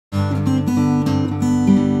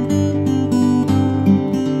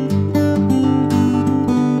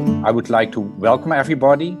I would like to welcome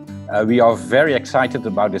everybody. We are very excited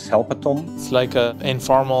about this Helpathon. It's like an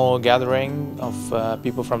informal gathering of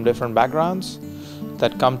people from different backgrounds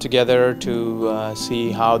that come together to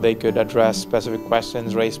see how they could address specific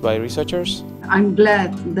questions raised by researchers. I'm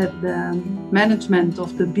glad that the management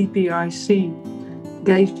of the BPRC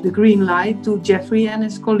gave the green light to Jeffrey and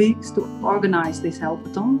his colleagues to organize this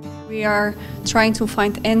Helpathon. We are trying to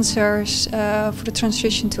find answers for the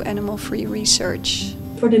transition to animal-free research.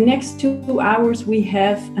 For the next 2 hours we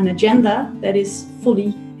have an agenda that is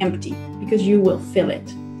fully empty because you will fill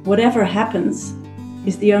it. Whatever happens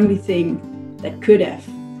is the only thing that could have.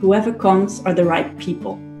 Whoever comes are the right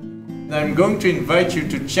people. I'm going to invite you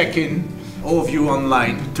to check in, all of you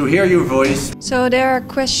online, to hear your voice. So there are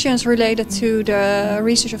questions related to the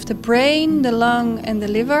research of the brain, the lung and the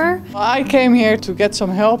liver. I came here to get some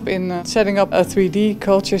help in setting up a 3D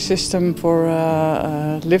culture system for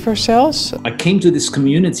liver cells. I came to this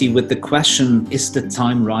community with the question, is the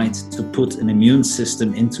time right to put an immune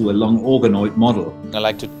system into a lung organoid model? I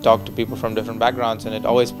like to talk to people from different backgrounds, and it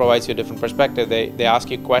always provides you a different perspective. They ask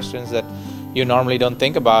you questions that you normally don't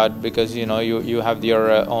think about because you have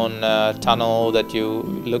your own tunnel that you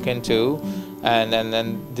look into, and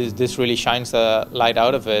then this really shines the light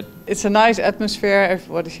out of it. It's a nice atmosphere,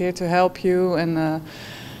 everybody's here to help you, and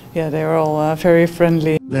yeah, they're all very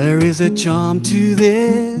friendly. There is a charm to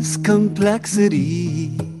this complexity.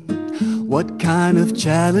 What kind of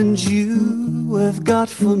challenge you have got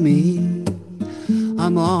for me?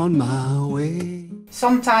 I'm on my way.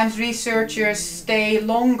 Sometimes researchers stay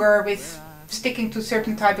longer with sticking to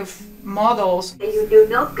certain type of models. You do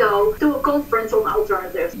not go to a conference on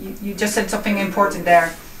alternatives. You just said something important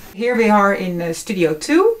there. Here we are in Studio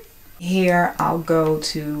 2. Here I'll go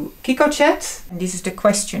to KikoChat. And this is the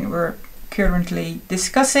question we're currently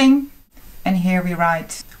discussing. And here we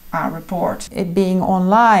write our report. It being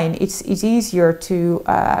online, it's easier to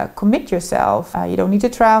commit yourself. You don't need to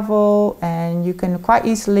travel, and you can quite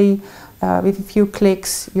easily with a few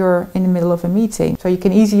clicks, you're in the middle of a meeting. So you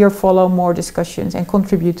can easier follow more discussions and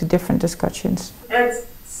contribute to different discussions. At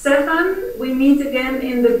 7, we meet again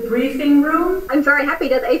in the briefing room. I'm very happy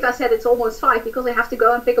that Eva said it's almost 5 because I have to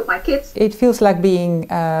go and pick up my kids. It feels like being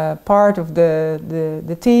part of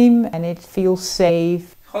the team, and it feels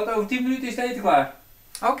safe. Gewoon over 10 minuten is het eten klaar.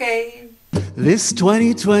 Okay. This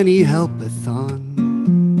 2020 Helpathon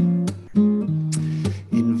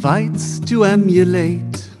invites to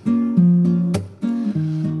emulate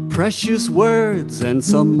precious words and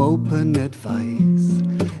some open advice,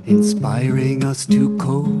 inspiring us to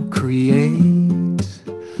co-create.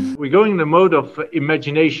 We're going in the mode of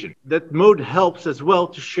imagination. That mode helps as well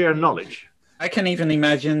to share knowledge. I can even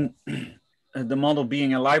imagine the model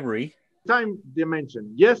being a library. Time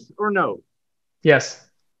dimension, yes or no? Yes.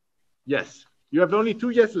 Yes. You have only 2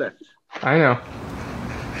 yes left. I know.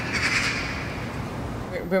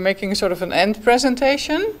 We're making a sort of an end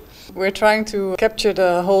presentation. We're trying to capture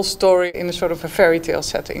the whole story in a sort of a fairy tale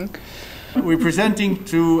setting. We're presenting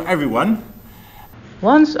to everyone.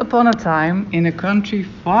 Once upon a time, in a country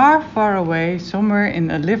far, far away, somewhere in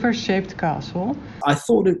a liver-shaped castle. I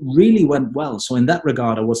thought it really went well. So in that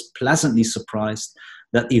regard, I was pleasantly surprised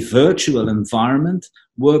that the virtual environment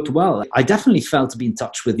worked well. I definitely felt to be in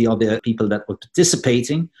touch with the other people that were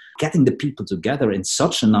participating, getting the people together in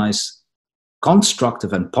such a nice,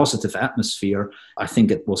 constructive and positive atmosphere. I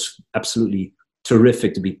think it was absolutely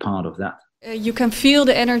terrific to be part of that. You can feel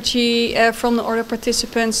the energy from the other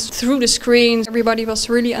participants through the screens. Everybody was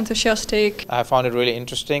really enthusiastic. I found it really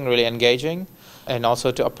interesting, really engaging, and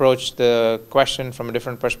also to approach the question from a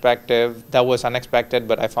different perspective. That was unexpected,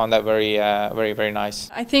 but I found that very nice.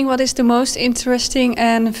 I think what is the most interesting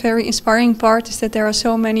and very inspiring part is that there are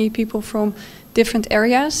so many people from different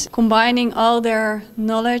areas. Combining all their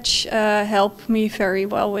knowledge helped me very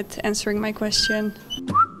well with answering my question.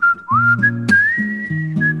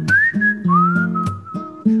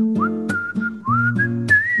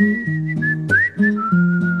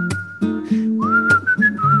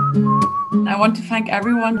 I want to thank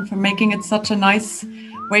everyone for making it such a nice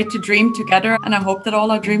way to dream together, and I hope that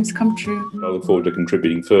all our dreams come true. I look forward to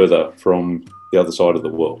contributing further from the other side of the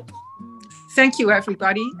world. Thank you,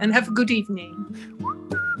 everybody, and have a good evening.